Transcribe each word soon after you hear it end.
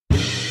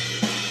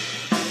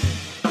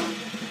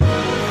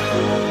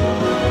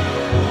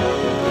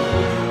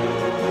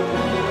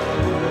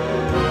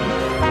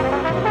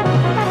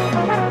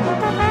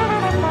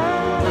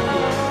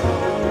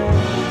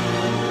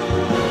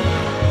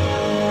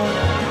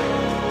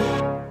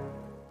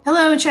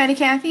Hello, Chatty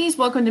Cathy's.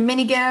 Welcome to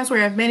Mini Gabs,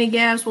 where I have many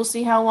Gabs. We'll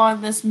see how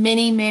long this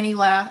many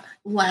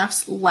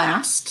laughs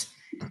last.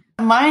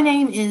 My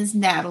name is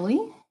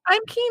Natalie. I'm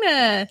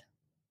Kina.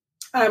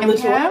 And we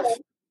have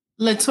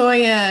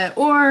Latoya,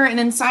 or an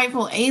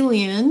insightful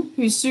alien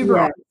who's super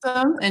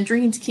awesome and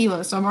drinking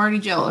tequila, so I'm already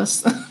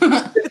jealous.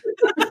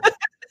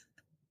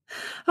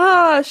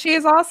 She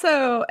is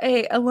also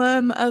a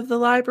alum of the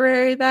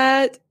library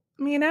that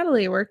me and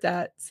Natalie worked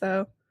at.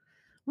 So,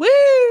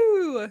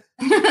 woo!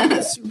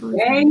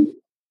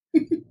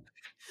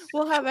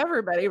 We'll have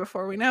everybody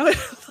before we know it.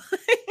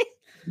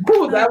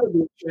 Oh, that would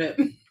be a trip.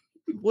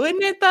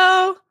 Wouldn't it,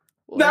 though?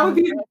 That would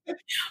be.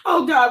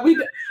 Oh, God.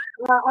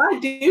 I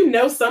do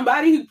know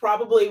somebody who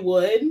probably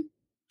would.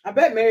 I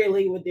bet Mary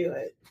Lee would do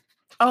it.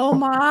 Oh,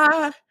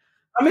 my.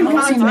 I'm in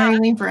contact with Mary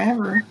Lee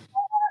forever.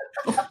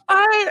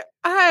 I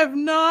have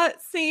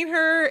not seen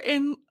her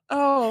in,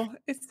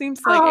 it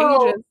seems like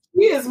ages.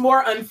 She is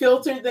more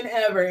unfiltered than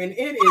ever, and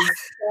it is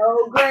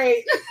so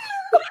great.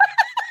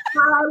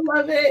 I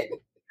love it.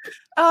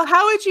 Oh,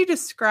 how would you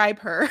describe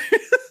her?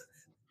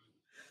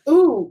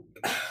 Ooh,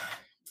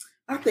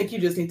 I think you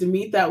just need to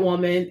meet that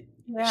woman.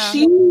 Yeah.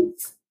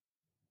 She's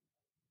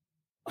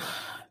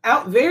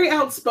very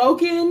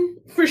outspoken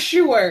for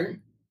sure.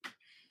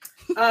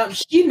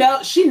 She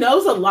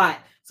knows a lot.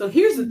 So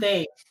here's the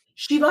thing.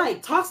 She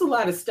talks a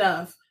lot of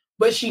stuff,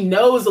 but she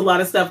knows a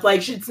lot of stuff.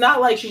 It's not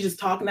like she's just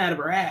talking out of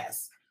her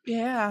ass.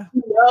 Yeah.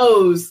 She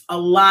knows a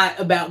lot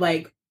about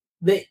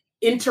the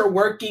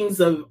interworkings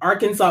of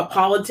Arkansas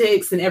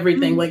politics and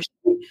everything.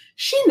 Mm-hmm.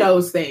 She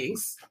knows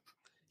things.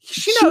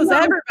 She knows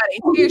everybody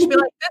too. She'll be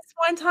like, this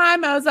one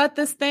time I was at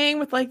this thing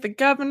with the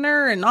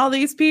governor and all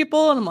these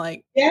people, and I'm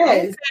like,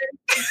 yes.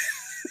 Okay.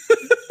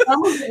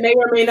 Some of it may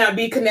or may not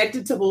be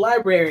connected to the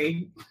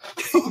library.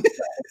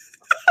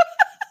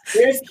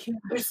 There's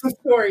some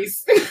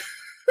stories.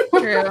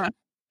 True.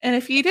 And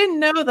if you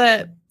didn't know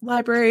that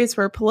libraries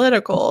were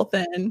political,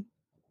 then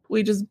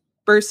we just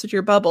bursted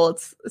your bubble.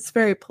 It's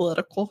very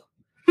political.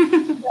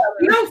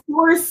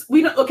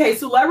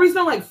 So libraries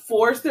don't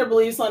force their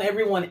beliefs on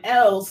everyone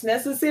else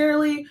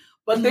necessarily,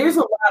 but there's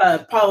a lot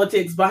of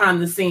politics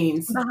behind the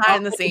scenes.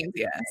 Behind the scenes,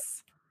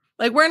 yes.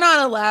 We're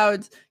not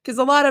allowed, because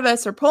a lot of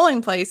us are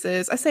polling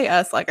places. I say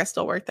us like I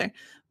still work there,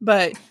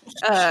 but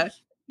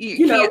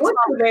you know, once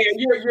you're there,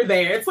 you're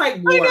there. It's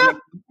like war.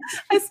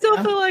 I still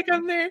feel like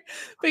I'm there,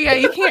 but yeah,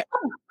 you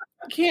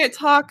can't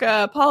talk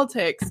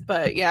politics.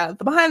 But yeah,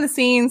 the behind the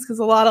scenes, because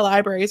a lot of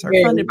libraries are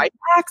funded by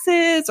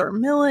taxes or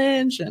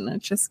millage, and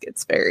it just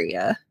gets very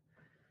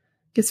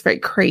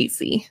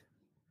crazy.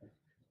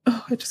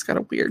 Oh, I just got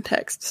a weird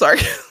text. Sorry,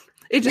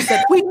 it just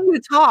said we need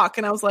to talk,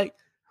 and I was like,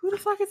 who the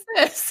fuck is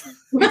this?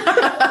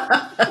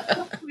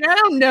 I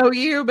don't know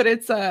you, but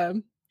it's I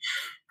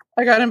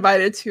got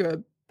invited to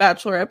a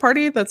bachelorette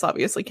party that's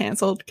obviously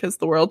canceled because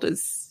the world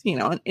is,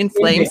 in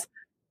flames.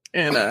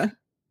 And I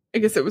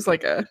guess it was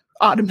a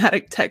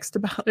automatic text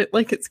about it,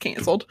 it's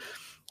canceled.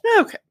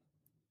 Okay.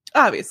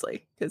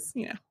 Obviously, because,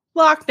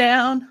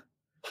 lockdown.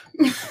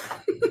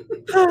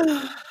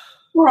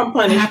 We're on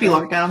punishment. Happy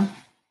lockdown.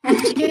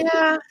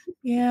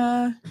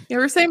 Yeah. We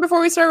were saying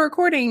before we started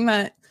recording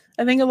that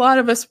I think a lot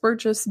of us were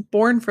just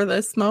born for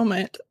this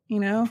moment,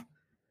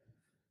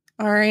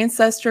 Our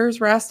ancestors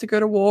were asked to go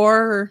to war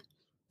or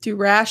do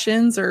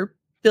rations or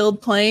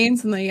build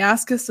planes, and they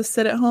ask us to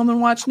sit at home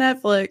and watch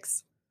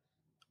Netflix.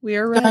 We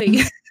are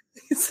ready.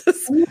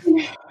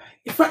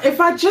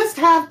 If I just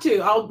have to,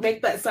 I'll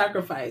make that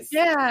sacrifice.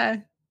 Yeah.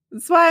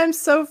 That's why I'm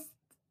so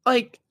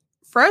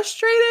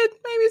frustrated,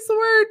 maybe is the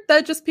word,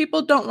 that just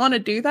people don't want to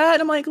do that.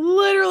 And I'm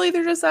literally,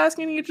 they're just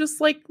asking you to just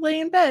lay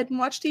in bed and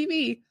watch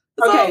TV.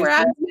 That's all we're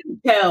asking. You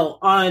can tell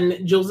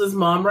on Jules'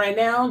 mom right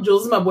now.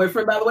 Jules is my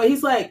boyfriend, by the way.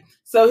 He's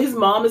so his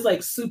mom is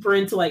super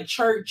into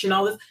church and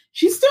all this.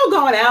 She's still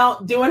going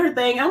out doing her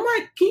thing. I'm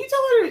like, can you tell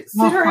her to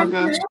sit her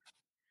in?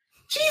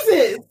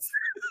 Jesus.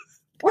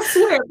 I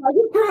swear, I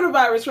get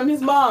coronavirus from his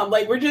mom.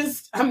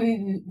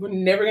 We're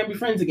never gonna be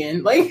friends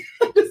again. I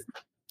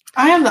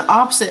am the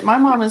opposite. My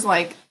mom is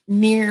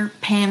near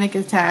panic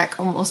attack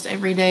almost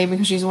every day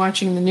because she's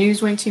watching the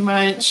news way too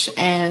much.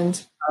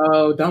 And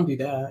oh, don't do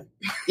that.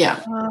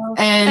 Yeah.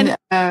 And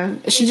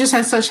she just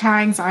has such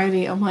high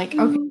anxiety. I'm like,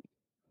 okay,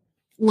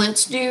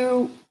 let's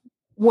do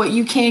what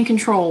you can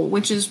control,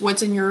 which is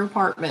what's in your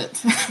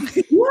apartment.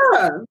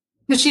 Yeah.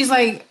 Because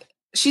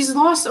she's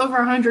lost over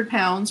 100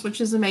 pounds,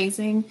 which is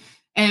amazing.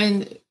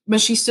 But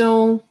she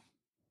still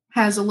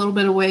has a little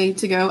bit of way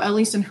to go, at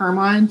least in her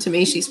mind. To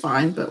me, she's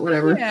fine, but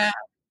whatever. Yeah.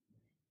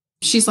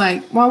 She's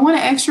like, well, I want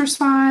to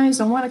exercise.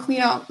 I want to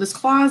clean out this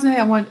closet.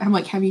 I'm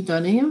like, have you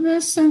done any of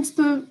this since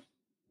the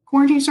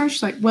quarantine started?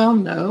 She's like, well,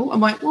 no. I'm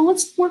like, well,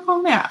 let's work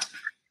on that.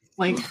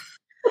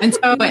 And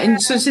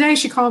so today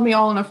she called me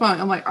all on the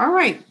phone. I'm like, all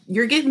right,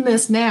 you're getting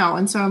this now.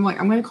 And so I'm like,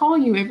 I'm going to call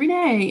you every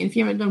day. And if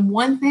you haven't done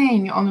one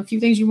thing on the few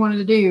things you wanted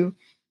to do,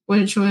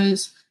 which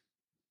was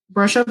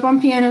brush up on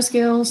piano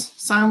skills,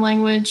 sign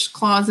language,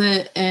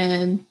 closet,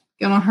 and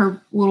get on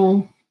her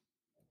little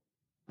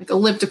like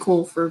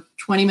elliptical for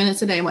 20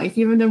 minutes a day. I'm like, if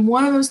you haven't done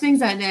one of those things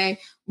that day,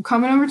 I'm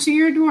coming over to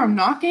your door, I'm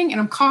knocking, and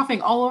I'm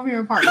coughing all over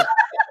your apartment.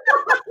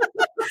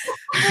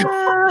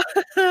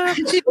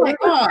 She's like,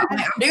 oh,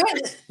 I'm doing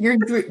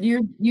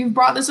it. You've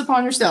brought this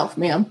upon yourself,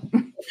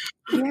 ma'am.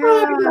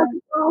 Yeah.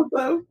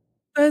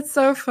 That's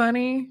so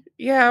funny.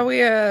 Yeah,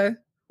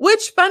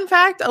 which, fun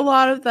fact, a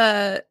lot of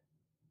the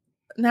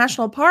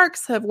national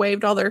parks have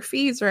waived all their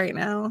fees right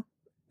now.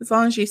 As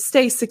long as you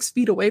stay 6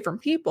 feet away from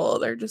people,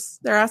 they're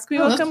asking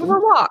people to come for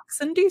walks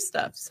and do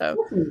stuff. So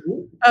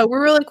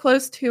we're really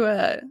close to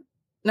a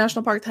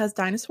national park that has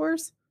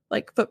dinosaurs,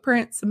 like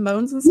footprints and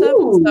bones and stuff.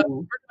 So we're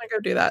gonna go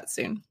do that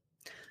soon.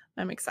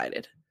 I'm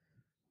excited.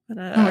 But,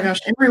 oh my gosh,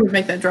 Emory would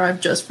make that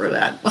drive just for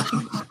that.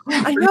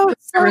 I know,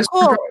 it's so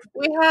cool.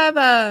 We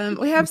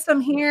have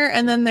some here,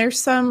 and then there's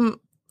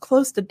some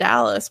close to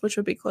Dallas, which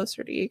would be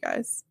closer to you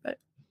guys. But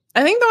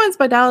I think the ones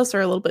by Dallas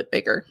are a little bit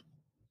bigger.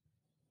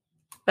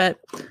 But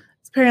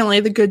it's apparently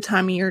the good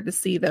time of year to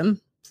see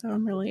them. So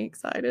I'm really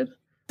excited.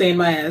 Stay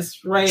my ass.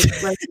 Right.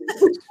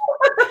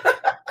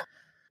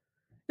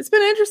 It's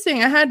been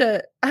interesting. I had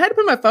to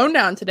put my phone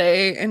down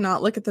today and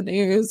not look at the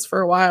news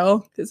for a while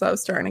because I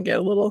was starting to get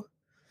a little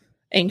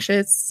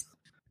anxious.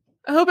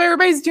 I hope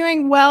everybody's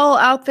doing well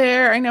out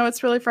there. I know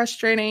it's really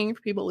frustrating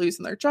for people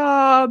losing their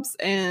jobs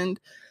and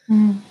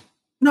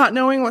not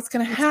knowing what's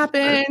going to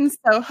happen.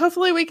 So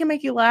hopefully we can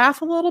make you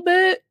laugh a little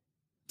bit.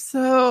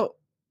 So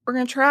we're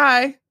going to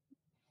try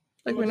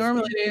like we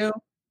normally do.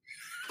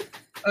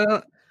 I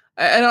don't,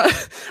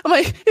 I'm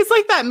like, it's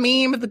like that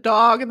meme of the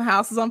dog and the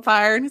house is on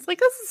fire. And he's like,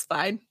 this is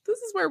fine. This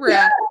is where we're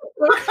at.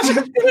 We're just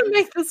going to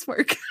make this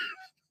work.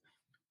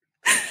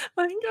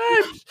 My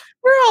gosh,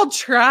 we're all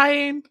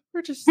trying.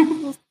 We'll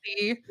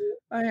see.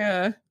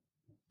 It's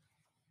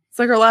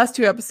like our last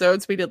 2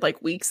 episodes we did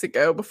like weeks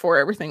ago before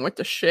everything went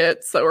to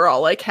shit. So we're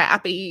all like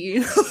happy.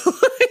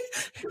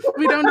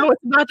 We don't know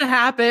what's about to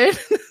happen.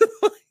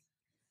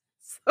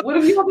 What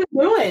have you all been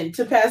doing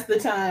to pass the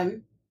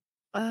time?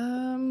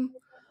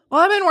 Well,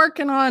 I've been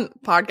working on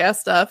podcast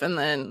stuff and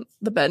then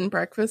the bed and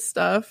breakfast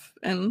stuff,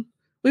 and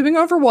we've been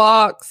going for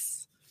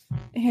walks.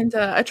 And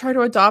I try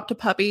to adopt a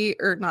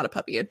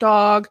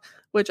dog,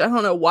 which I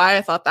don't know why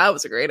I thought that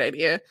was a great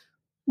idea.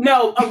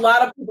 No, a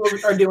lot of people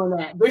are doing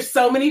that. There's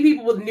so many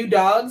people with new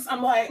dogs.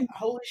 I'm like,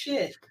 holy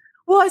shit.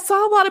 Well, I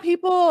saw a lot of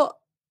people.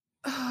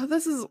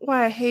 This is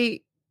why I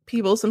hate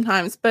people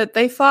sometimes, but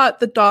they thought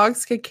the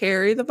dogs could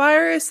carry the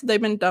virus. So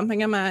they've been dumping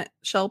them at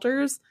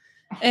shelters.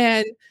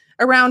 And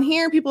around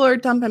here, people are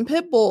dumping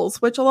pit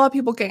bulls, which a lot of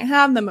people can't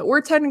have them, but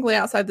we're technically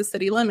outside the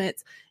city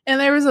limits. And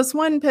there was this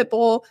one pit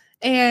bull,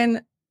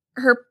 and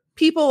her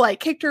people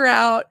like kicked her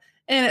out.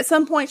 And at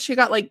some point she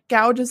got like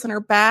gouges in her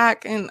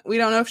back, and we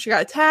don't know if she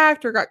got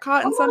attacked or got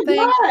caught in something.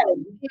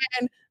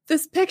 And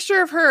this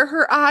picture of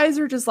her eyes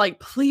are just like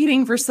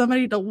pleading for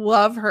somebody to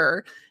love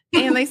her.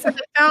 And they said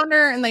they found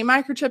her and they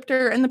microchipped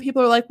her, and the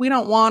people are like, we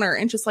don't want her,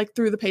 and just like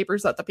threw the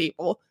papers at the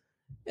people.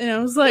 And I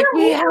was like,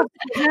 we have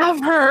to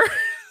have her.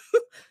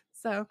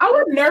 So I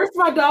would nurse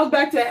my dog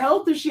back to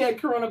health if she had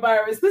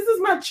coronavirus. This is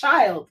my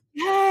child.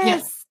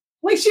 Yes.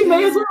 Like she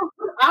may as well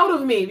come out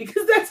of me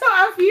because that's how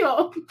I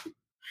feel.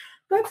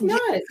 That's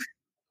nuts.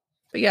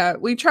 But yeah,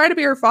 we try to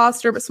be her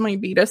foster, but somebody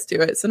beat us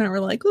to it. So now we're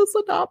like, let's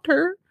adopt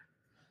her.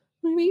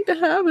 We need to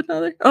have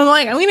another. I'm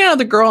like, we need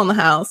another girl in the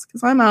house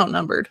because I'm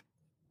outnumbered.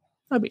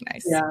 That'd be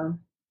nice. Yeah.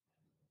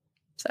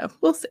 So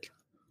we'll see.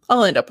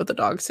 I'll end up with a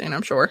dog soon,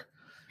 I'm sure.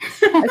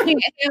 I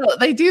think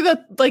they do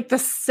the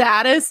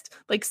saddest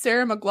like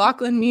Sarah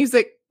McLachlan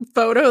music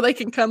photo they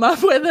can come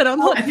up with, and I'm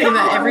like, I do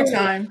that every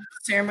time.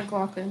 Sarah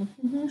McLachlan.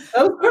 Mm-hmm.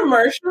 Those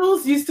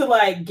commercials used to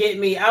like get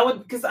me.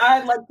 Because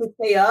I like to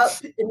stay up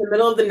in the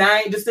middle of the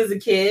night just as a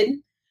kid,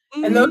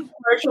 and those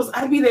commercials,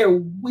 I'd be there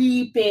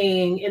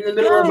weeping in the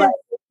middle of like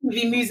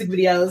TV music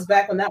videos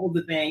back when that was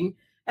the thing,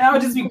 and I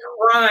would just be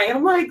crying.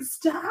 I'm like,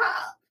 stop.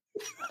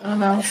 I don't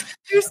know.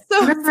 You're so.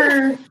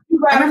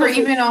 I remember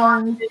even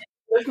on.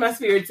 Lift my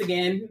spirits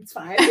again. It's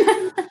fine.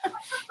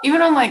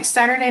 Even on like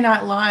Saturday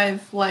Night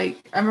Live,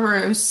 like I remember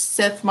it was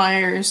Seth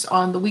Meyers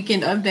on the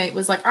Weekend Update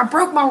was like, I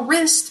broke my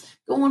wrist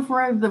going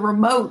for the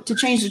remote to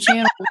change the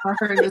channel. I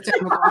heard it was Sarah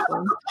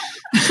McLachlan.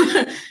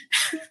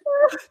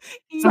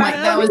 I'm like,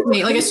 that was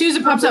me. Like as soon as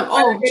it pops up,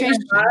 change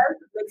the channel.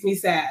 Makes me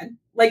sad.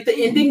 Like the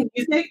ending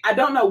music, I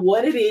don't know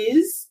what it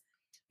is,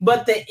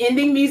 but the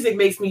ending music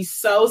makes me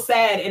so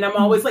sad, and I'm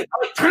always like,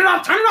 turn it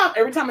off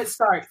every time it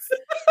starts.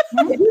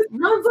 It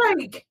sounds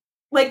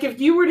like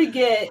if you were to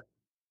get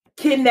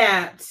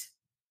kidnapped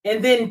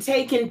and then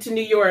taken to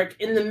New York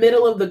in the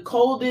middle of the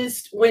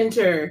coldest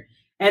winter,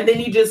 and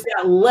then you just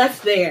got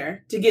left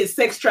there to get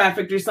sex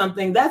trafficked or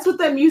something. That's what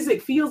that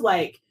music feels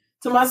like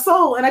to my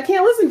soul, and I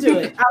can't listen to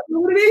it. I don't know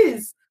what it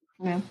is.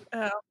 Yeah.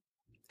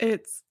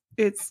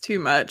 It's too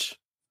much.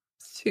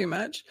 It's too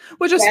much.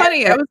 Which is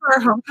funny. It was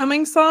our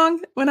homecoming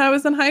song when I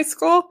was in high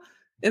school,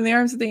 In the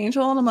Arms of the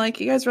Angel, and I'm like,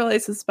 you guys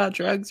realize this is about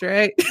drugs,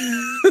 right?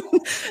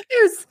 It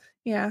was,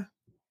 yeah.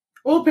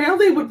 Well,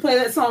 apparently they would play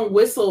that song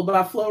Whistle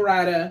by Flo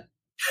Rida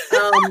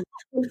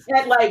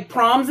at like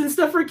proms and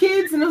stuff for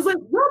kids, and I was like,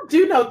 y'all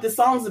do know what the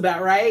song's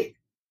about, right?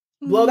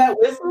 Blow that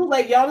whistle,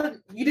 like y'all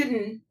you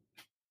didn't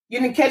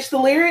catch the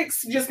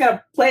lyrics. You just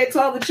gotta play it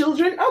to all the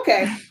children.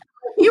 Okay.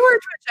 You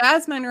worked with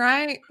Jasmine,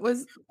 right?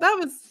 Was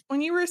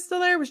when you were still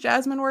there? Was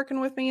Jasmine working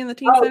with me in the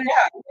teen center?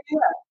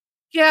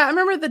 Yeah, I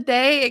remember the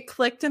day it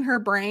clicked in her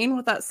brain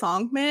what that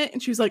song meant,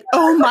 and she was like,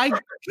 "Oh my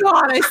god,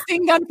 I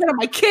sing that in front of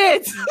my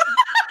kids."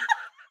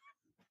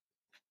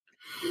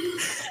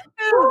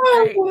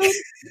 I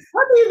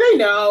mean,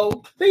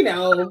 they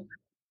know.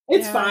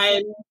 It's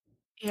fine.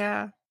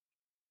 Yeah.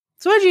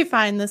 So what did you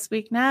find this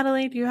week,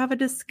 Natalie? Do you have a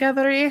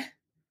discovery?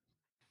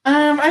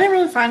 I didn't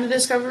really find a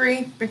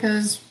discovery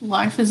because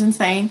life is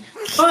insane.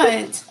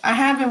 But I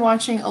have been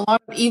watching a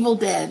lot of Evil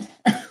Dead.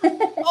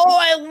 Oh,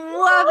 I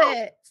love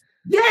it.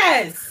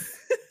 Yes.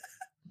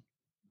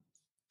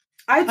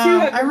 I too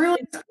have I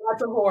really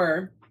lots of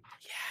horror.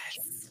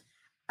 Yes.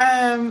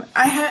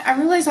 I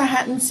realized I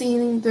hadn't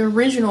seen the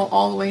original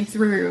all the way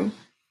through,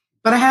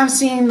 but I have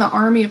seen the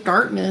Army of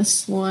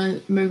Darkness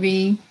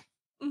movie,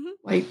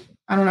 like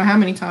I don't know how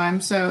many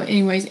times. So,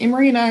 anyways,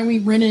 Emery and I we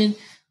rented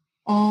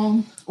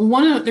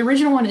the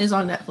original one is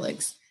on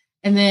Netflix,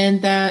 and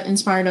then that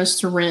inspired us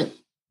to rent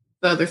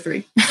the other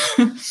three.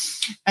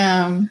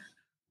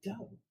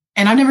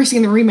 And I've never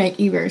seen the remake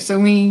either, so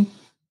we've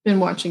been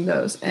watching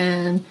those,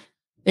 and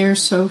they're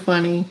so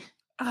funny.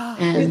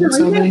 And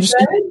so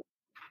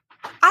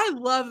I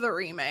love the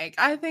remake.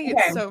 I think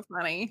it's so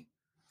funny.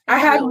 I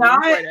have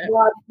not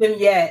watched them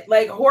yet.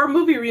 Like horror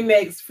movie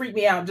remakes freak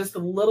me out just a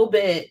little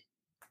bit.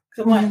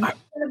 I'm like, are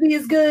they gonna be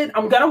as good?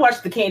 I'm gonna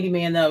watch the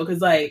Candyman though,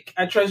 because like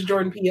I trust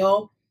Jordan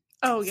Peele.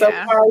 Oh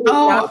yeah.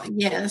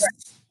 Yes.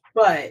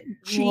 But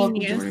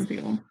genius. Jordan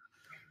Peele.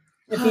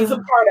 If he's a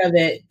part of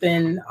it,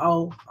 then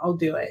I'll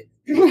do it.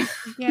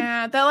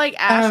 Yeah, that like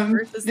Ash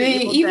versus the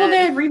Evil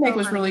Dead remake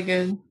was really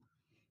good.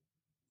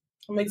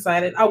 I'm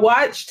excited. I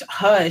watched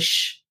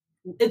Hush.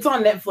 It's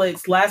on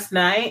Netflix last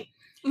night.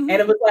 And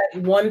it was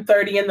like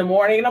 1:30 in the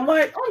morning, and I'm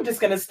like, I'm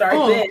just gonna start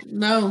this.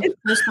 No,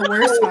 that's the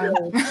worst time.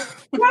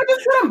 I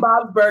just put on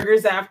Bob's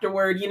Burgers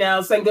afterward, so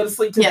I can go to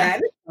sleep to that.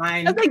 It's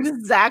fine. That's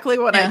exactly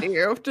what I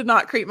do to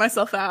not creep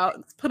myself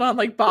out. Put on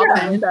like Bob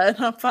and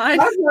I'm fine.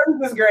 Bob's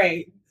Burgers is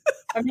great.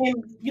 I mean,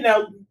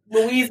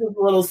 Louise is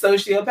a little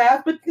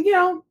sociopath, but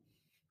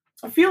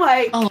I feel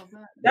like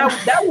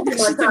that would be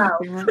my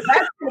child.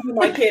 That's gonna be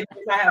my kid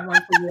if I have one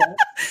for you.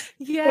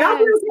 Yeah, I'll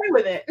be okay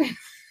with it.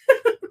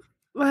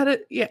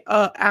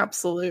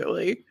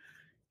 Absolutely.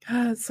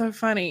 God, it's so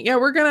funny. Yeah,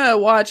 we're gonna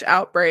watch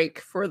Outbreak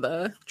for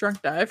the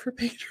Drunk Dive for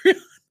Patreon.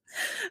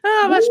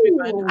 That should be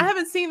fun. I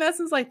haven't seen that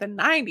since like the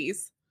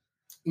 90s.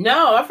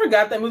 No, I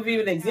forgot that movie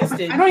even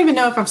existed. I don't even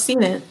know if I've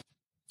seen it.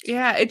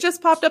 Yeah, it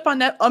just popped up on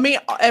Net. I mean,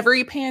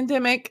 every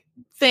pandemic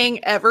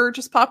thing ever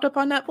just popped up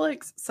on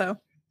Netflix. So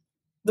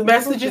the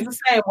message is the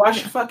same: wash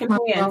your fucking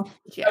hands,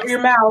 cover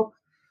your mouth.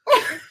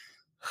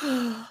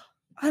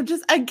 I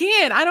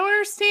don't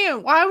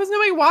understand. Why was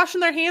nobody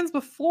washing their hands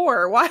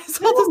before? Why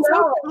is all this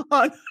so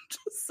long?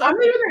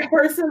 I'm even that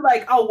person,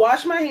 like, I'll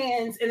wash my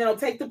hands and then I'll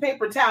take the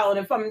paper towel. And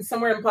if I'm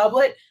somewhere in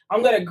public,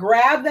 I'm going to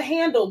grab the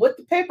handle with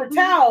the paper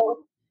towel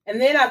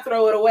and then I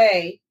throw it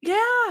away.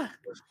 Yeah.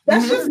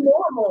 That's just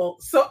normal.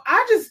 So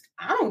I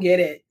don't get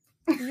it.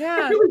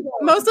 Yeah.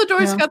 Most of the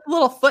doors got the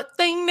little foot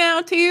thing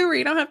now too, where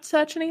you don't have to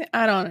touch anything.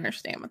 I don't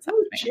understand what's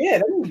happening.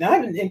 Shit, I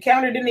haven't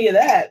encountered any of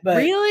that. But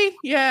really?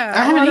 Yeah.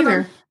 I haven't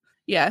either.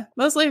 Yeah,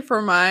 mostly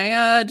for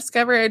my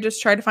discovery, I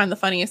just tried to find the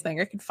funniest thing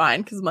I could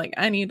find because I'm like,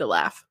 I need to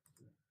laugh.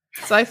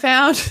 So I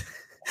found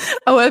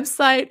a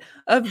website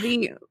of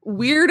the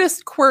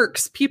weirdest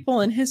quirks people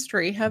in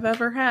history have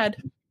ever had.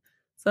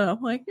 So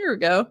I'm like, here we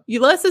go.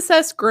 Ulysses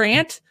S.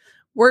 Grant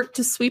worked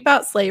to sweep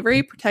out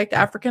slavery, protect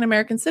African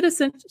American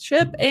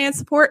citizenship, and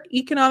support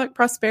economic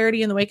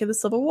prosperity in the wake of the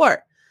Civil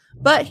War.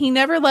 But he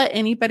never let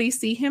anybody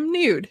see him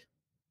nude.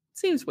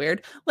 Seems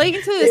weird. Late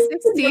into the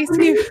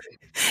 60s,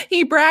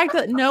 he bragged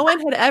that no one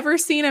had ever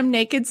seen him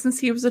naked since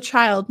he was a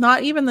child,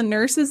 not even the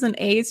nurses and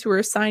aides who were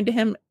assigned to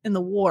him in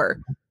the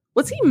war.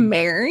 Was he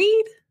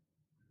married?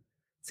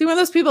 Is he one of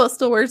those people that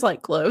still wears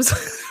like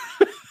clothes?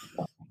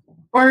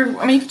 Or,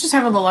 I mean, you could just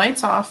have all the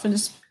lights off and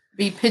just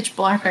be pitch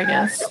black, I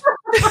guess. Did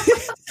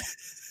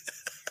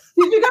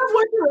you guys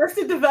watch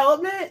Arrested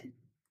Development?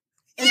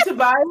 And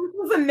Tobias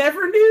was a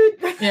never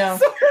nude? Yeah.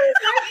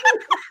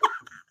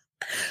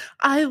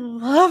 I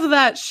love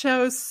that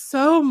show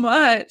so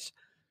much.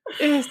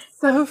 It's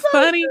so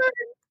funny.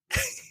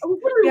 We're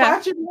going to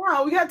watch it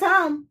now. We got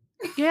time.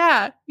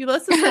 Yeah.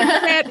 Ulysses S.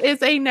 Grant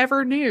is a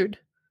never nude.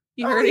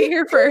 You heard it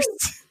here first.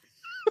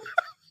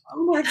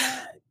 Oh my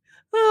God.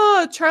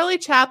 Oh, Charlie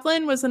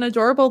Chaplin was an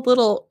adorable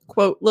little,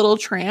 quote, little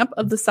tramp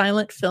of the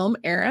silent film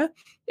era.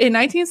 In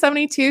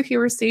 1972, he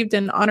received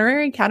an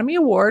honorary Academy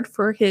Award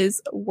for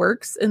his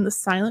works in the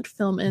silent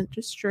film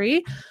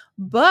industry,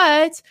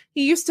 but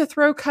he used to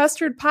throw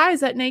custard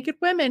pies at naked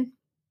women.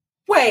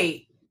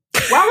 Wait,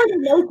 why were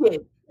you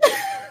naked?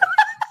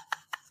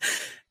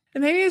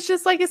 And maybe it's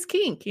just like his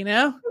kink, Go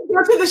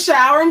to the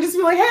shower and just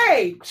be like,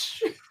 hey.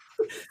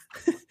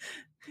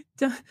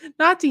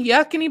 not to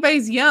yuck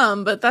anybody's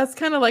yum, but that's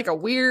kind of like a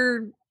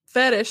weird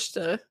fetish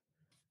to.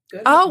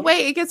 Good. Oh,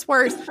 wait, it gets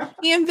worse.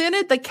 He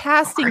invented the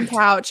casting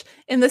couch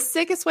in the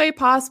sickest way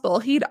possible.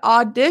 He'd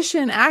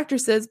audition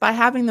actresses by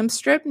having them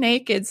strip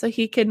naked so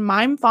he could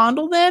mime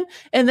fondle them,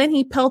 and then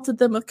he pelted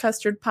them with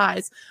custard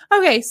pies.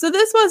 Okay, so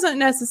this wasn't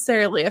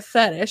necessarily a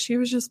fetish. He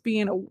was just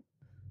being a...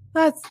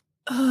 That's...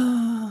 He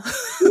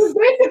was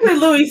basically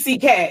Louis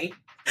C.K.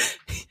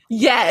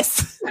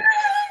 Yes.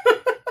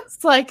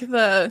 It's like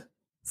the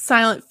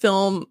silent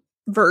film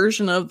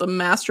version of the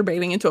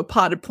masturbating into a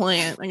potted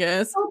plant, I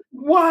guess.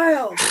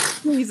 Wild.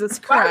 Jesus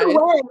By Christ.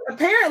 the way,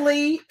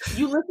 apparently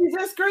Ulysses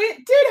S.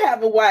 Grant did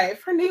have a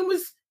wife. Her name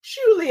was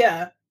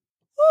Julia.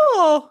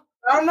 Oh.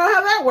 I don't know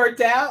how that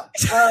worked out.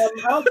 I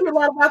don't hear a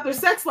lot about their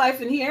sex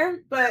life in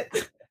here,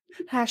 but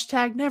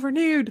Hashtag never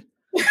nude.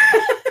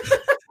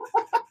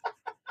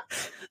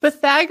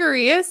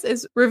 Pythagoras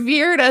is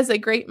revered as a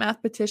great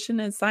mathematician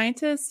and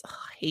scientist. Oh,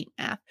 I hate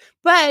math.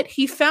 But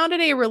he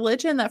founded a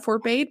religion that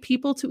forbade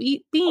people to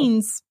eat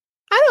beans.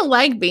 I don't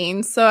like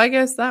beans, so I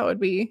guess I'd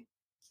be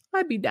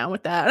down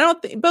with that. I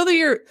don't think both of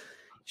you.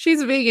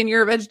 She's a vegan,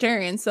 you're a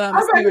vegetarian, so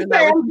I'm vegan.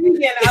 I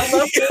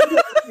love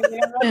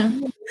Yeah.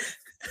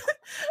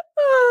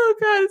 Oh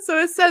god. So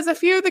it says a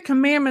few of the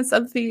commandments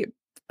of the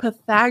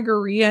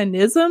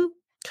Pythagoreanism.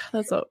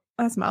 God,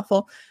 that's a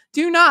mouthful.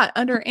 Do not,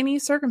 under any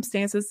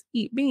circumstances,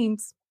 eat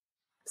beans.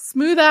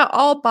 Smooth out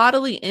all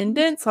bodily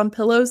indents on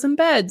pillows and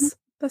beds.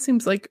 That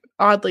seems like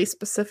oddly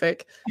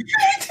specific.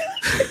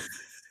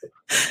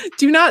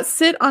 Do not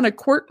sit on a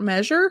quart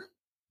measure.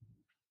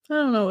 I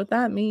don't know what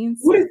that means.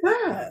 What is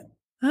that?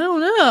 I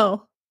don't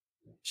know.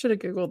 Should have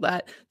Googled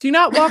that. Do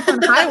not walk on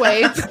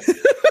highways.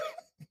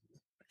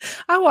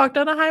 I walked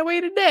on a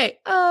highway today.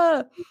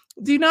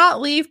 Do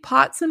not leave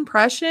pot's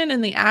impression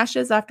in the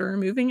ashes after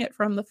removing it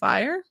from the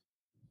fire.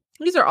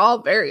 These are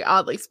all very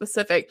oddly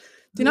specific.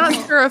 Do not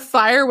stir a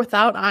fire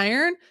without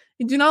iron.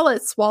 And do not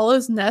let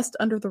swallows nest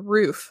under the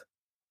roof.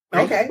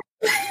 Okay.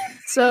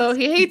 So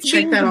he hates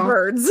Check beans that and off.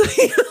 birds.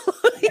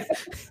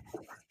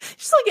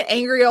 She's like an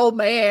angry old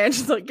man.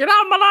 She's like, get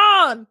off my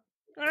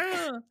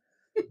lawn.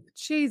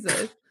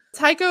 Jesus.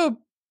 Tycho,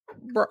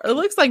 it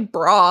looks like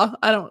Brahe.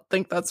 I don't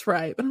think that's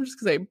right, but I'm just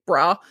going to say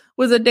Brahe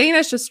was a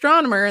Danish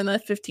astronomer in the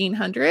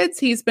 1500s.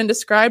 He's been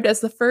described as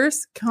the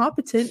first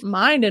competent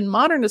mind in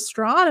modern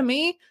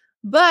astronomy,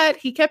 but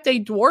he kept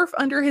a dwarf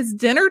under his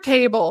dinner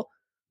table.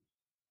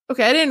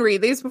 Okay, I didn't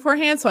read these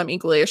beforehand, so I'm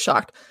equally as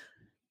shocked.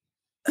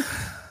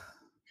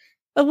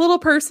 A little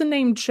person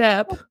named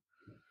Jep.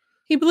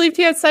 He believed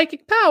he had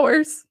psychic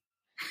powers.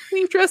 And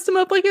he dressed him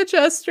up like a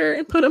jester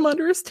and put him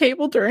under his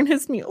table during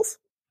his meals.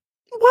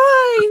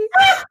 Why?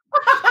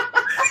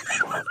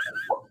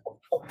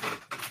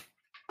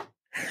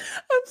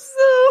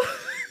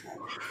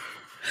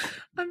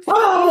 I'm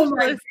Oh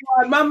my speechless.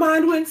 god, my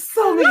mind went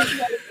so many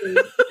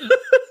places.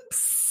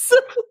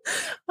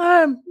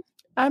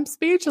 I'm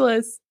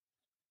speechless.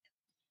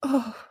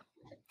 Oh,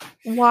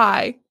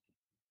 why?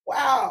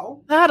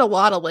 Wow. That had a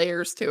lot of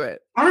layers to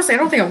it. Honestly, I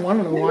don't think I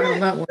wanted to wine on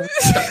that one.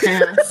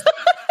 Pass.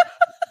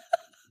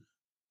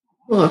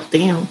 Oh,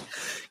 damn.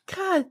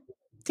 God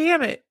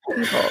damn it,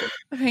 people.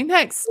 Okay,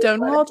 next,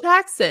 Stonewall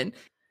Jackson.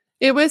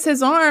 It was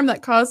his arm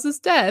that caused his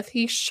death.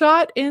 He was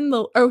shot in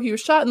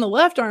the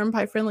left arm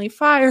by friendly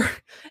fire,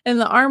 and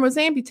the arm was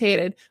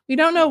amputated. We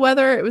don't know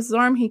whether it was his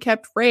arm he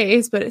kept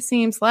raised, but it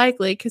seems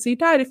likely because he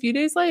died a few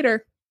days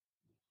later.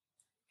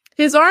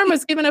 His arm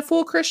was given a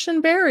full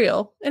Christian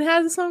burial and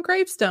has its own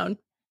gravestone.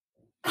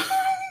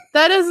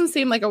 That doesn't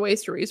seem like a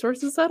waste of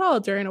resources at all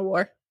during a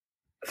war.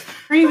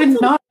 Or even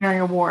not during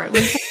a war. It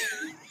was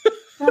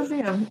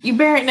goddamn. You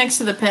bury it next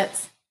to the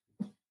pets.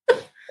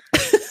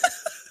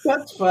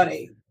 That's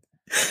funny.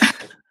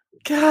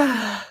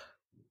 God.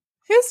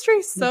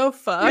 History's so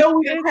fucked. You know,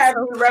 we don't have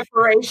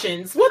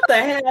reparations. What the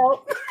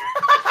hell?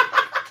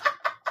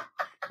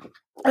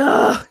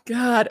 Oh,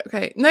 God.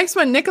 Okay. Next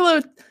one,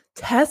 Nikola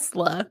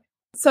Tesla.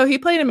 So he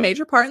played a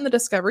major part in the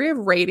discovery of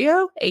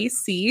radio,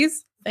 ACs.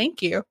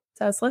 Thank you,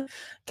 Tesla.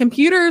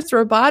 Computers,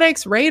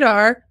 robotics,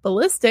 radar,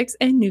 ballistics,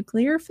 and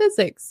nuclear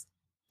physics.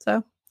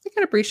 So I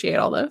can appreciate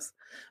all those.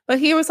 But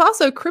he was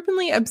also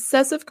cripplingly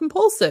obsessive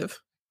compulsive.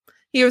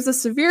 He was a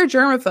severe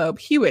germaphobe.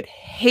 He would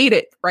hate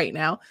it right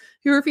now.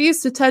 He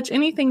refused to touch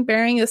anything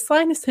bearing the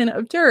slightest hint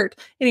of dirt,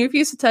 and he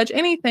refused to touch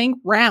anything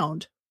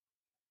round.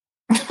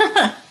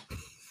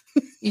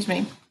 Excuse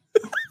me.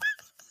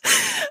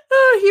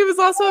 He was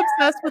also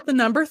obsessed with the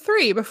number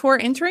 3. Before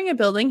entering a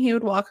building, he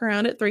would walk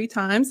around it 3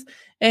 times,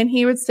 and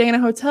he would stay in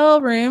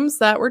hotel rooms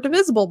that were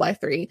divisible by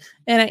 3.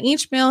 And at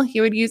each meal, he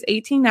would use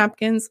 18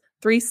 napkins,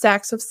 3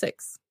 stacks of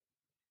 6.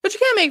 But you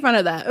can't make fun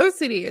of that.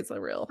 OCD is a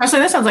real. Actually,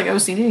 that sounds like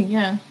OCD,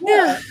 yeah.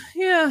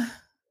 Yeah.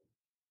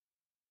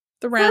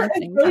 The round As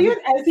thing.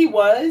 brilliant as he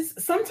was,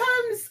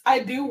 sometimes I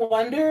do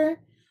wonder,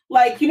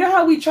 like, you know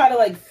how we try to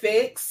like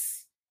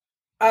fix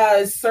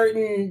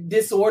certain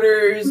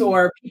disorders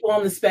or people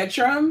on the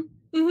spectrum?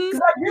 Mm-hmm.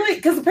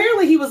 Because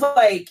apparently he was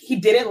like, he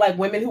didn't like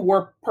women who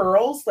wore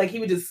pearls. Like he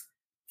would just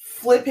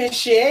flip his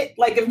shit.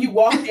 Like if you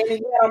walked in and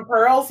he had on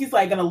pearls, he's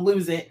like gonna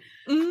lose it.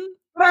 Mm-hmm.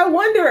 But I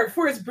wonder,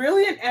 for as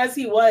brilliant as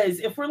he was,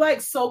 if we're like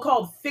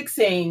so-called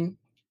fixing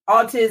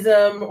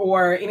autism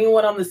or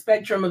anyone on the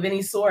spectrum of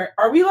any sort,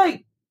 are we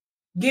like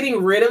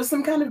getting rid of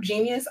some kind of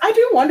genius? I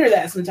do wonder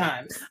that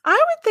sometimes. I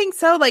would think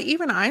so. Like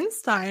even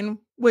Einstein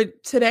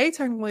would today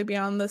technically be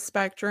on the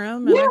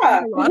spectrum. And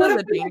yeah, a lot of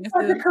the geniuses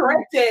to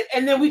correct it,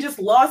 and then we just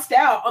lost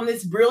out on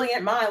this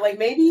brilliant mind. Like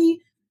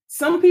maybe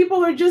some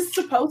people are just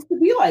supposed to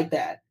be like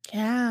that.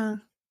 Yeah.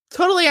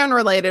 Totally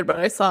unrelated,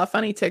 but I saw a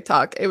funny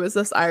TikTok. It was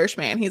this Irish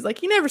man. He's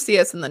like, you never see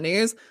us in the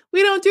news.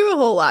 We don't do a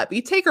whole lot. But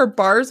you take our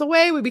bars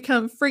away, we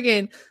become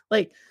friggin'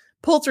 like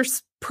Pulitzer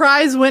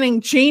Prize winning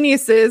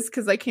geniuses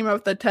because I came up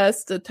with a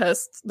test to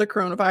test the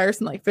coronavirus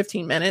in like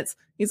 15 minutes.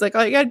 He's like,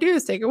 all you got to do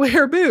is take away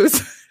our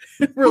booze.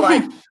 We're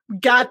like,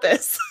 got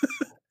this.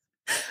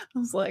 I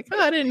was like,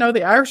 oh, I didn't know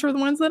the Irish were the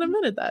ones that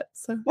invented that.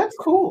 So that's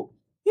cool.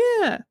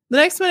 Yeah. The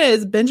next one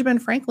is Benjamin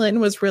Franklin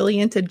was really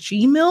into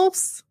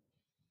G-MILFs.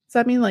 Does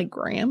that mean like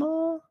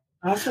grandma?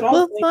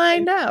 We'll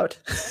find out.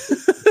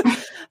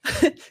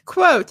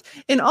 Quote,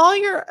 in all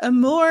your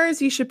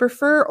amours, you should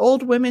prefer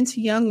old women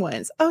to young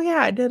ones. Oh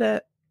yeah, I did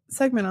a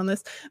segment on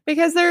this.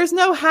 Because there is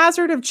no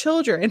hazard of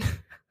children.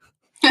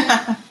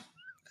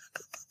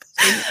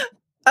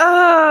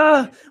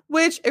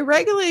 Which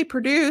irregularly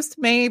produced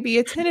may be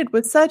attended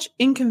with such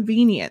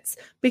inconvenience.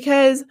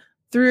 Because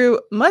through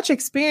much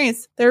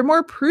experience, they're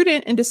more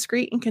prudent and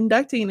discreet in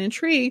conducting an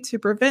intrigue to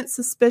prevent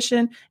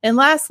suspicion. And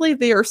lastly,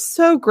 they are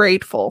so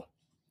grateful.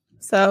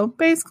 So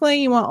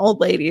basically, you want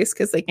old ladies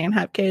because they can't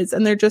have kids,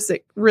 and they're just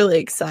really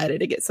excited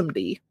to get some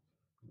D.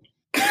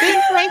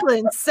 Ben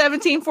Franklin,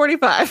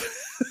 1745.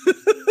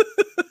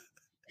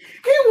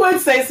 He would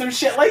say some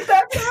shit like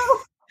that, though.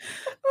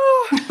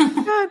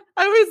 Oh, God.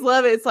 I always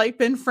love it. It's like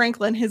Ben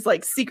Franklin, his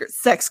like secret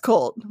sex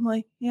cult. I'm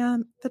like, yeah,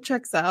 that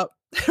checks out.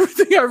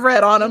 Everything I've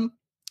read on him.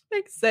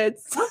 Makes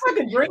sense. Sounds like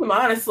a dream,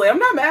 honestly. I'm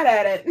not mad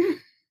at it.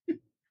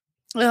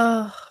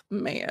 Oh,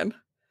 man.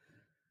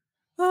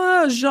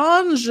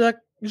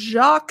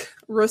 Jean-Jacques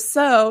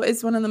Rousseau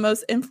is one of the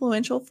most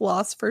influential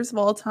philosophers of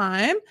all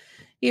time.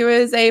 He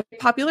was a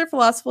popular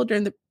philosopher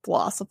during the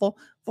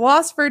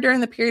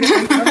period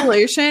of the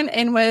Revolution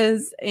and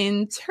was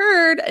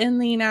interred in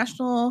the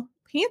National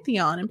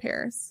Pantheon in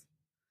Paris.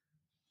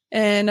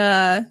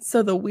 And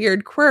so the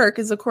weird quirk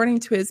is, according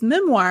to his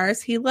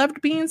memoirs, he loved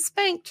being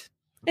spanked.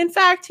 In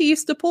fact, he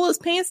used to pull his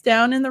pants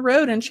down in the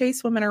road and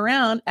chase women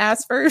around,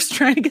 ass first,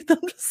 trying to get them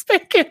to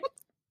spank him.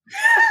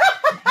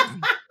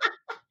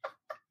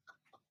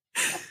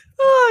 Oh,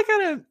 I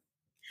got a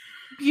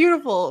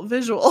beautiful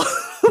visual.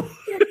 Oh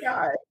my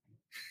God.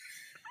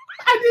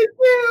 I did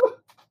too.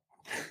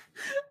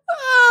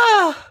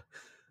 Oh,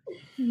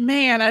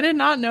 man, I did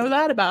not know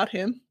that about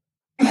him.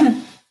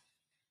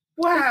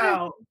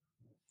 Wow.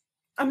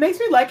 It makes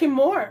me like him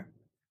more.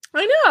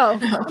 I know.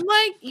 I'm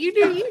like, you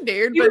do you,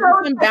 dude, but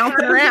you've been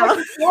bouncing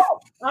around.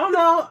 I don't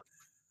know.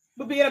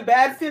 But being a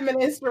bad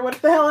feminist or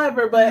what the hell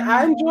ever, but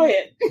I enjoy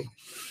it.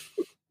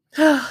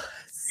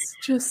 It's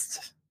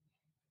just,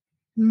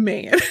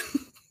 man.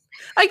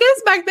 I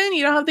guess back then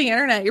you don't have the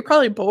internet. You're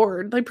probably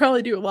bored. They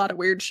probably do a lot of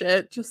weird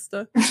shit just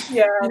to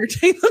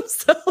entertain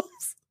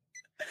themselves.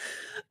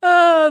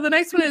 The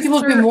next one is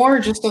people do more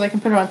just so they can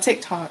put it on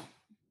TikTok.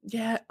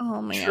 Yeah.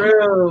 Oh man.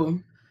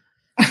 True.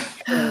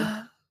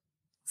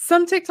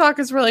 Some TikTok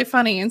is really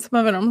funny, and some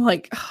of it I'm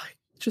like,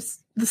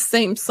 just the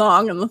same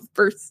song and the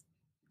first.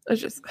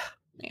 It's just.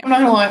 Man. I'm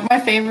not gonna lie. My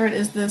favorite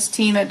is this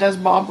teen that does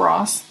Bob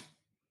Ross.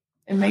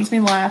 It makes me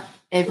laugh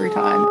every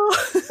time.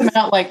 It's come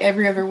out like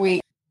every other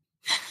week.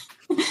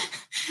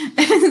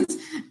 and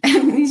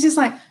he's just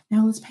like,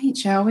 now let's paint,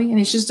 shall we? And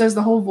he just does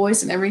the whole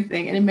voice and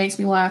everything, and it makes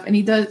me laugh. And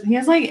he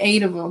has like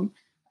 8 of them.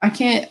 I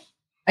can't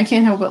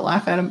help but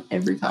laugh at him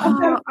every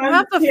time. I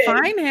have to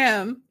find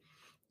him.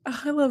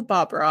 Oh, I love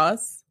Bob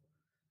Ross.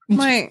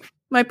 My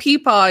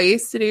peepaw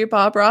used to do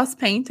Bob Ross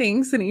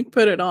paintings, and he'd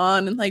put it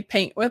on and like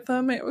paint with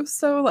them. It was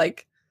so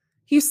like,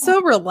 he's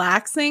so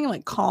relaxing,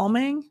 like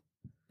calming.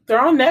 They're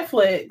on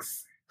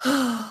Netflix.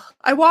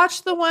 I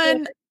watched the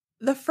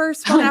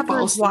first one after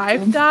his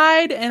wife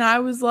died, and I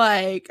was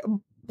like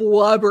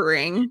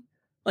blubbering.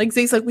 Like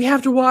Zane's like, we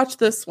have to watch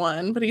this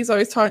one, but he's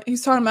talking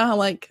about how,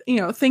 like, you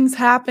know, things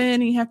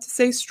happen, and you have to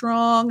stay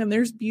strong, and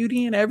there's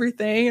beauty in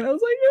everything. And I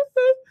was like,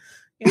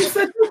 he's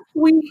such a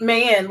sweet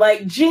man,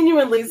 like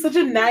genuinely such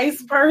a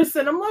nice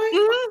person. I'm like,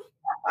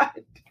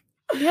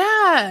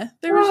 yeah,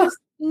 there was just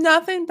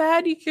nothing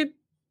bad you could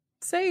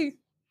say.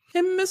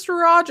 Him and Mr.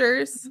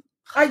 Rogers.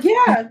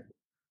 Yeah.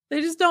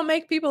 They just don't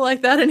make people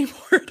like that anymore,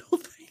 I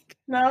don't think.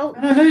 No.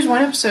 I know there's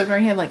one episode where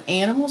he had like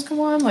animals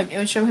come on, like it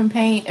would show him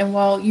paint, and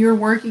while you're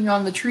working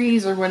on the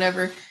trees or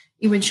whatever,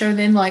 he would show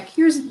them like,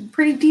 here's a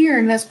pretty deer,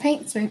 and that's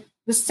paint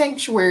the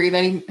sanctuary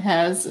that he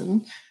has,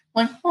 and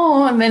like,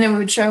 oh, and then it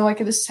would show like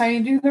this is how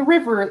you do the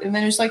river, and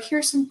then it's like,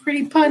 here's some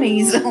pretty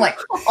punnies. And I'm like,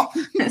 oh,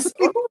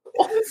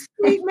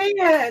 sweet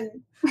man.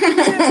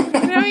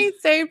 You know, he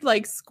saved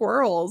like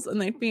squirrels,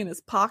 and they'd be in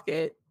his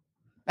pocket.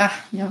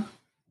 Yeah.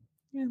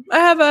 Yeah. I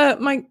have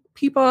my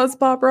Peepaw's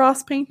Bob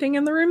Ross painting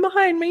in the room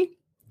behind me.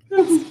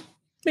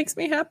 Makes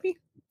me happy.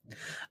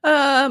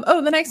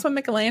 The next one,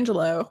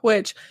 Michelangelo,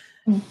 which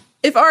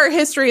if art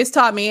history has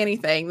taught me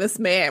anything, this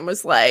man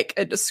was like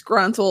a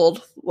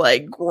disgruntled,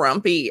 like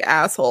grumpy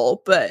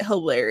asshole, but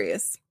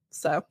hilarious.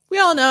 So we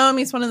all know him.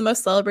 He's one of the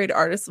most celebrated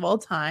artists of all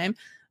time,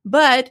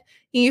 but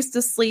he used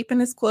to sleep in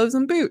his clothes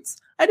and boots.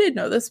 I did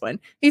know this one.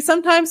 He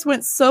sometimes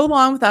went so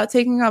long without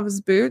taking off his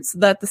boots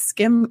that the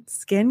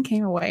skin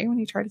came away when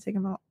he tried to take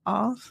them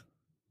off.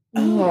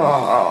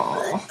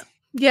 Oh.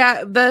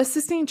 Yeah, the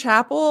Sistine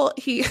Chapel,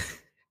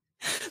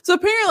 so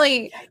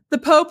apparently the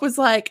Pope was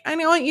like, I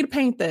want you to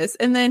paint this.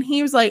 And then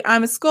he was like,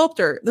 I'm a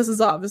sculptor. This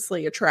is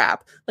obviously a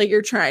trap. Like,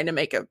 you're trying to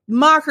make a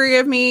mockery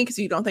of me because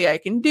you don't think I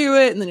can do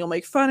it. And then you'll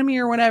make fun of me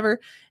or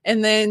whatever.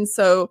 And then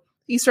so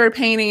he started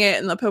painting it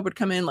and the Pope would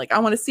come in like, I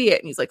want to see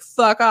it. And he's like,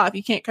 fuck off.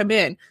 You can't come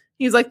in.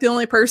 He's like the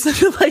only person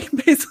to like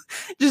basically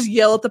just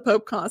yell at the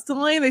Pope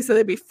constantly. They said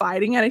they'd be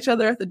fighting at each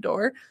other at the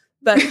door.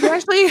 But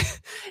actually,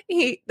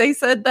 they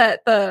said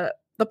that the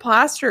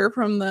plaster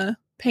from the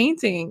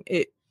painting,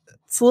 it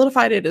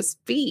solidified at his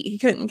feet. He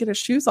couldn't get his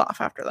shoes off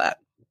after that.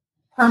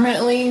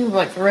 Permanently,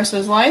 like for the rest of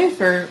his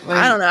life? Or like...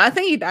 I don't know. I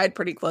think he died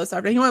pretty close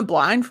after. He went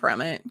blind from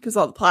it because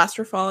all the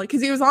plaster falling.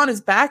 Because he was on his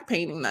back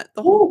painting that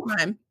the whole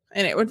time.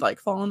 And it would like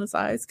fall in his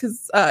eyes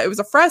because it was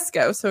a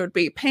fresco. So it would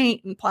be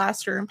paint and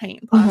plaster and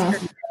paint and plaster.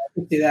 Mm-hmm.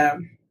 Do that.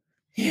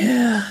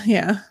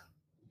 Yeah.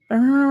 I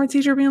remember my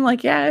teacher being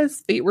like, yeah,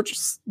 his feet were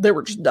just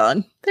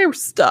done. They were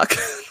stuck.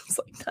 I was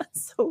like,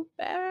 that's so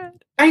bad.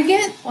 I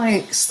get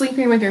like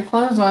sleeping with your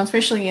clothes on,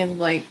 especially in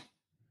like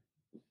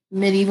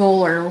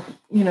medieval or,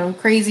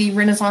 crazy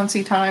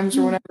Renaissance-y times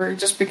or whatever,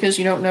 just because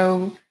you don't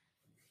know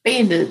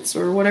bandits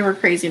or whatever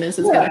craziness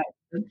is going to happen.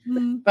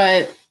 Mm-hmm.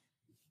 But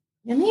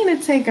you need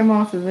to take them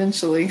off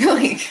eventually.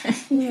 I'm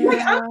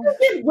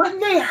thinking,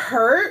 wouldn't they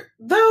hurt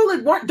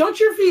though? Like, don't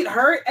your feet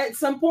hurt at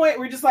some point?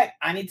 We're just like,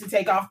 I need to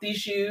take off these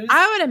shoes.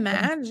 I would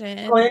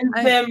imagine cleanse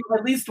them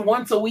at least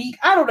once a week.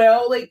 I don't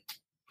know. Like,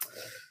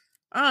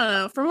 I don't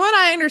know. From what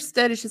I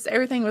understood, it's just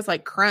everything was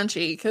like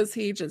crunchy because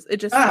it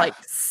just like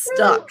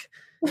stuck.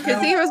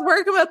 Because he was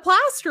working with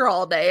plaster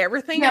all day.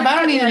 Everything. Yeah, but I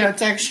don't need to know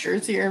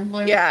textures here.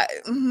 Like, yeah.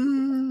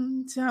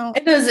 So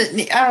it doesn't.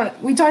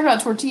 We talked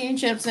about tortilla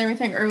chips and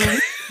everything earlier.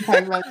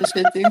 Talking about this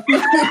shit too.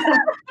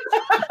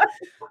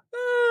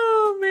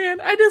 Oh man,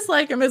 I just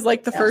like him as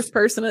like the first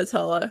person to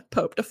tell a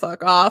Pope to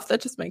fuck off. That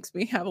just makes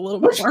me have a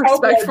little bit more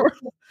respect for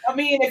him. I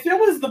mean, if it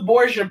was the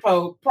Borgia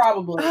Pope,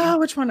 probably. Oh,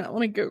 which one? Let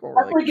me Google.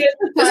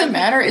 It doesn't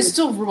matter. It's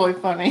still really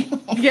funny.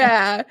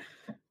 Yeah.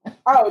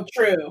 Oh,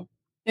 true.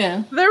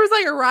 Yeah. There was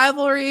like a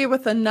rivalry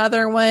with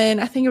another one.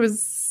 I think it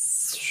was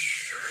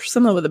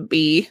something with a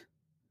B.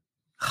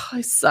 Oh,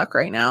 I suck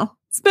right now.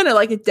 It's been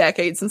like a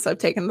decade since I've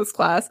taken this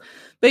class.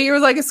 But he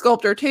was like a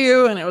sculptor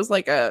too, and it was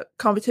like a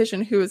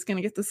competition who was going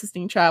to get the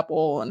Sistine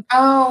Chapel. And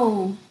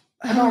I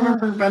don't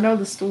remember, but I know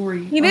the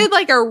story. He did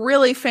like a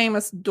really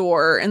famous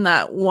door in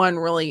that one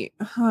really,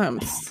 I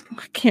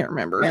can't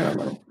remember.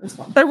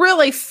 The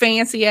really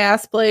fancy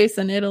ass place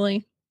in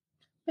Italy.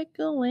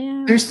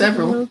 There's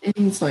several.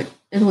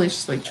 Italy's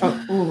just like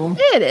chock full of them.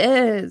 It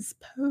is.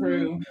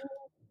 True.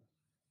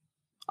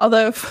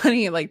 Although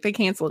funny, like they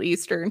canceled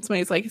Easter and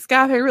somebody's like, it's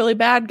gotta be really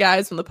bad,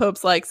 guys. When the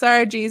Pope's like,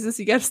 sorry, Jesus,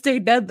 you gotta stay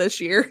dead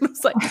this year. And I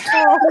was like,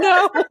 oh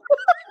no.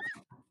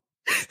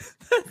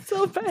 That's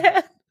so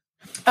bad.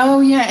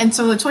 Oh yeah. And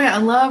so Latoya, I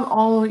love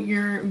all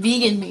your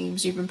vegan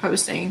memes you've been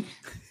posting.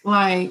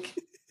 Like,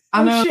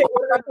 I know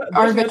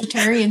our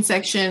vegetarian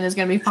section is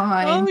gonna be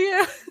fine. Oh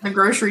yeah. The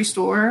grocery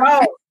store.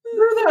 Oh,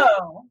 true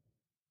though.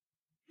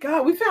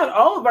 God, we found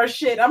all of our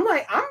shit. I'm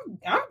like,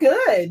 I'm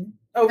good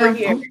over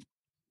here.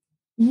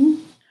 Mm-hmm.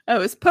 Oh,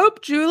 it's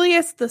Pope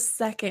Julius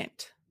II.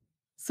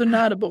 So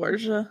not a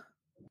Borgia.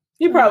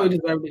 He probably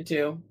deserved it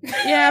too.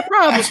 Yeah,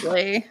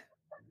 probably.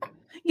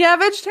 Yeah,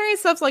 vegetarian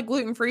stuff's like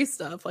gluten-free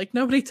stuff. Like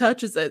nobody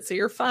touches it, so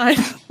you're fine.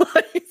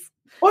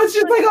 Well, it's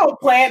just like all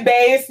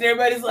plant-based and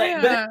everybody's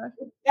like, but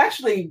it's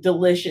actually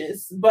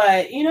delicious.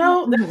 But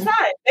that's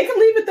fine. They can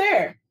leave it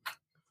there.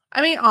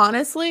 I mean,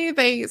 honestly,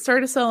 they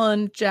started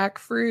selling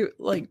jackfruit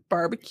like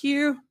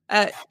barbecue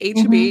at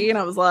HEB, and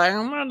I was like,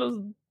 I'm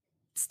gonna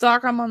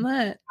stock them on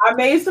that. I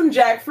made some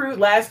jackfruit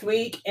last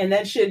week, and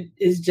that shit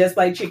is just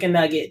like chicken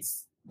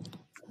nuggets.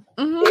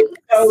 Mm-hmm.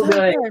 It's so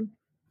good.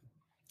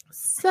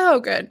 So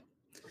good.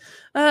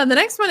 The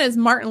next one is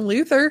Martin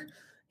Luther.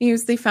 He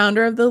was the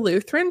founder of the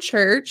Lutheran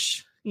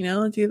Church.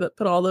 That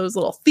put all those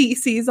little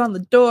theses on the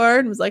door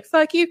and was like,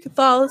 fuck you,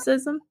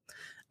 Catholicism.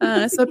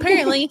 So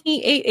apparently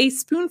he ate a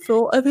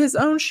spoonful of his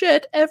own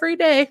shit every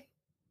day.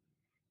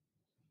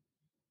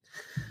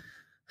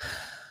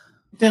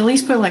 Did at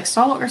least put like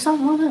salt or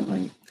something on it?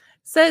 Like,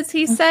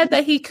 he said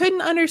that he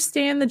couldn't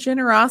understand the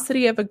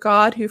generosity of a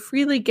God who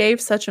freely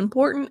gave such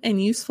important and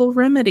useful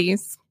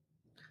remedies.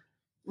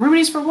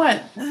 Remedies for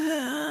what?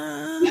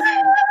 I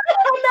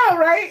know,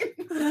 right?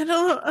 I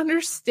don't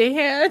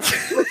understand.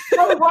 It's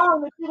so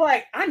wrong that you're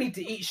like, I need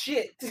to eat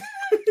shit to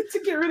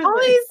get rid of all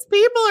this. These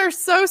people are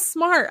so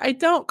smart. I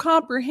don't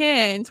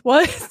comprehend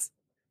what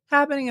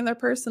happening in their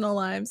personal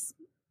lives.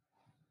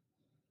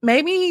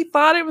 Maybe he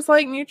thought it was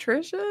like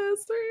nutritious or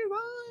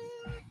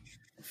something.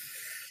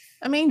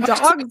 I mean,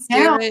 dogs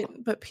do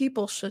it, but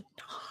people should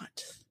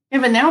not. Yeah,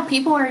 but now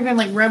people are even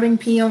like rubbing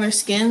pee on their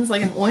skins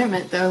like an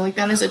ointment, though. Like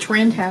that is a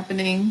trend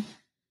happening.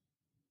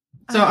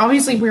 So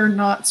obviously we're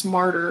not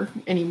smarter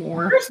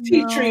anymore. There's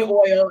tea tree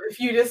oil if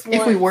you just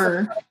want. If we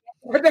were.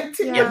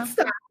 Yeah.